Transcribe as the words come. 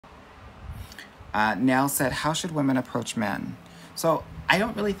Nell said, how should women approach men? So I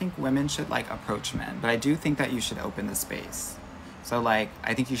don't really think women should like approach men, but I do think that you should open the space. So like,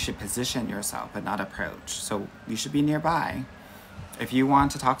 I think you should position yourself, but not approach. So you should be nearby. If you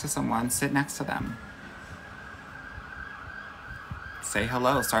want to talk to someone, sit next to them. Say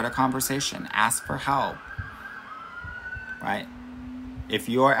hello, start a conversation, ask for help, right? If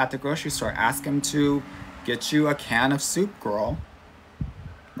you're at the grocery store, ask him to get you a can of soup, girl,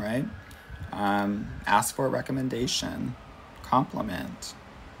 right? Ask for a recommendation, compliment.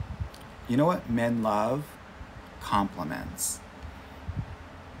 You know what men love? Compliments.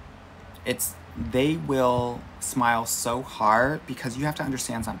 They will smile so hard because you have to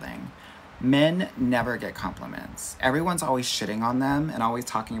understand something. Men never get compliments. Everyone's always shitting on them and always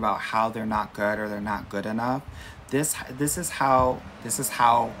talking about how they're not good or they're not good enough. This is how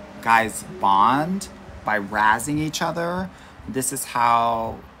guys bond, by razzing each other. This is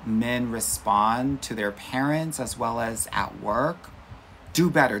how men respond to their parents as well as at work. Do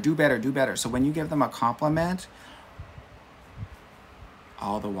better, do better, do better. So when you give them a compliment,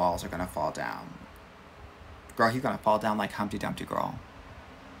 all the walls are gonna fall down. Girl, he's gonna fall down like Humpty Dumpty, girl.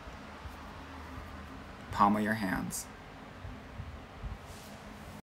 Palm of your hands.